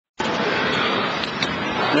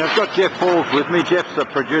Now I've got Jeff Falls with me. Jeff's a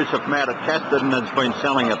producer from out at Casted and has been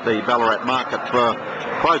selling at the Ballarat market for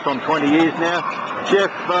close on 20 years now. Jeff,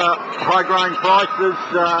 high growing prices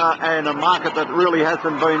and a market that really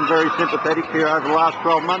hasn't been very sympathetic to you over the last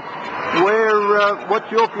 12 months. What's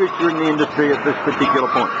your future in the industry at this particular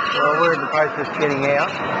point? Well, we're in the process of getting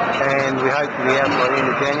out, and we hope to be out by the end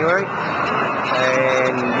of January.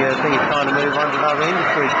 And I think it's time to move on to another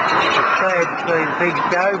industry. It's sad to see the pigs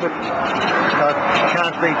go, but I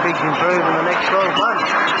can't see pigs improve in the next 12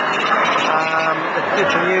 months. It's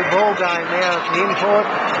just a new ball game now. It's the import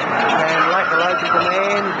and lack of local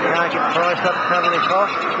demand. You can't get the price up to cover the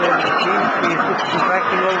costs, and the industry is just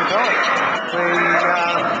contracting all the time.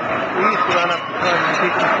 We used to run up to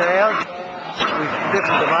 250 cows. We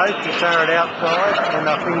stripped the most, we throw it outside, and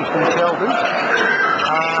I finished in shelters.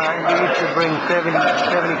 We used to bring 70,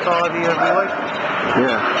 75 here every week.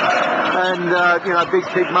 Yeah. And, big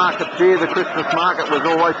pig markets here. The Christmas market was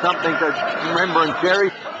always something to remember and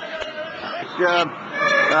cherish.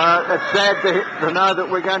 It's sad to know that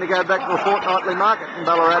we're going to go back to a fortnightly market in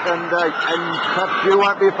Ballarat, and perhaps you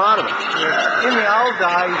won't be a part of it. Yeah. In the old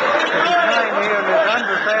days, if you came here and there's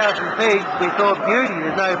under 1,000 pigs, we thought beauty.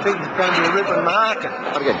 There's no pigs, it's going to be a ripping market.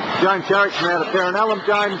 Okay. James Sherrick from out of Terranellum.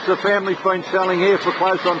 James, the family's been selling here for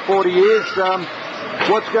close on 40 years.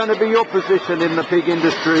 What's going to be your position in the pig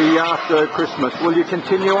industry after Christmas? Will you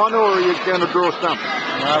continue on, or are you going to draw stumps?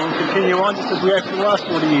 We'll continue on just as we have for the last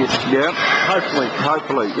 40 years. Yeah. Hopefully,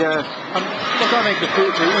 yeah. Look, I think the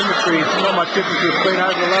industry is not much different to it's been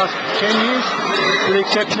over the last 10 years, with the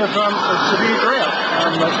exception of a severe drought.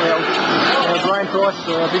 Our grain prices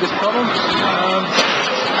are our biggest problem.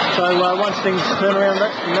 So once things turn around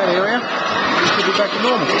in that area, we should be back to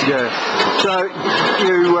normal. Yeah. So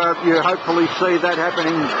you hopefully see that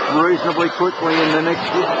happening reasonably quickly in the next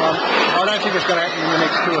year? I don't think it's going to happen in the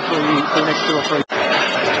next 2 or 3 years. The next 2 or 3.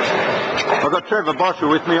 I've got Trevor Bosher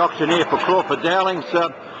with me, auctioneer for Crawford Dowlings.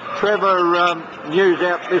 Trevor, news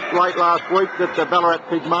out this late last week that the Ballarat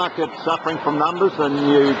pig market's suffering from numbers, and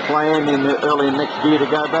you plan early next year to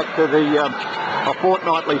go back to a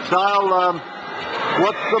fortnightly sale.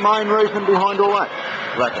 What's the main reason behind all that?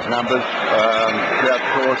 Lack of numbers, drought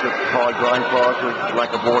causes, high grain prices,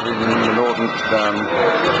 lack of water in the northern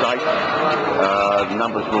states.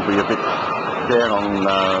 Numbers will be a bit down on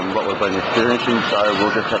what we've been experiencing, so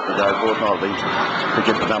we'll just have to go fortnightly to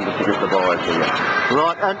get the numbers to get the buyers here.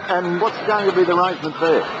 Right, and what's going to be the arrangement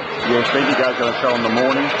there? Yes, Bendigo's going to sell in the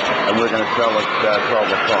morning, and we're going to sell at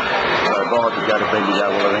 12 o'clock. So buyers will go to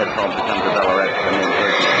Bendigo will have had time to come to Ballarat and then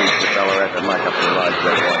purchase pigs at Ballarat and make up their loads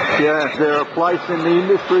that way. Yeah, is there a place in the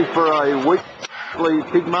industry for a weekly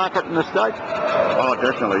pig market in the state? Oh,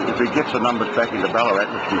 definitely. If we get the numbers back into Ballarat,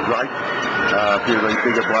 which would be great, a few of these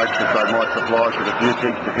bigger blokes, if they might supply us with a few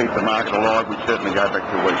pigs to keep the market alive, we'd certainly go back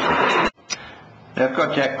to weekly. Now, I've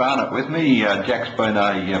got Jack Barnett with me. Jack's been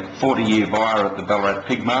a 40-year buyer at the Ballarat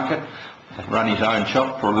pig market, run his own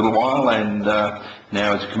shop for a little while, and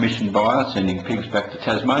now is a commissioned buyer, sending pigs back to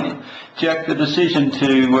Tasmania. Jack, the decision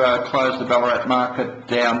to close the Ballarat market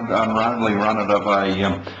down and only run it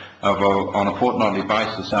on a fortnightly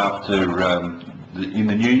basis after in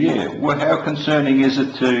the new year, well, how concerning is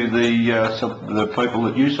it to the people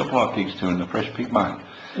that you supply pigs to in the fresh pig market?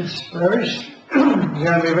 It's going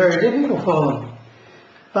to be very difficult for them.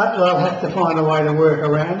 But they'll have to find a way to work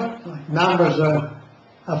around it. Numbers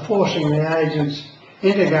are forcing the agents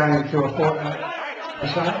into going to a fortnight.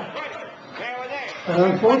 But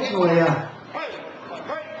unfortunately,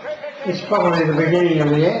 it's probably the beginning of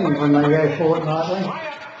the end when they go fortnightly.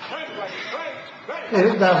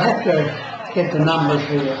 They'll have to get the numbers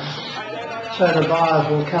here, so the buyers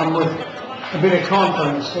will come with a bit of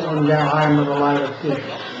confidence and go home with a load of pigs.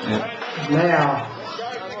 Yeah. Now,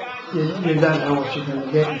 you don't know what you're going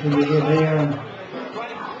to get until you get here, and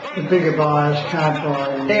the bigger buyers can't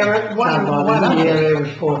buy any. One year there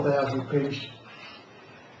was 4,000 pigs.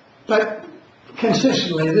 But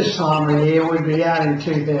consistently this time of year we'd be out in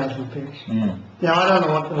 2,000 pigs. Now I don't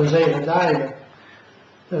know what there was there today, but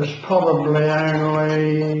there's probably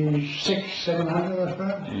only 600-700, I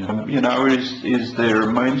suppose. Is there a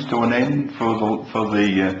means to an end for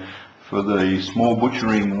the small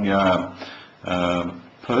butchering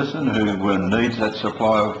person who needs that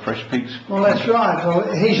supply of fresh pigs? Well, that's right.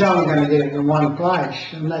 Well, he's only going to get it in one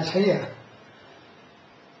place, and that's here.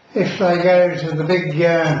 If they go to the big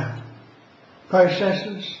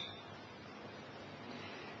processors,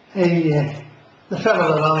 the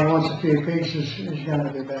fellow that only wants a few pigs is going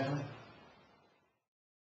to be battling.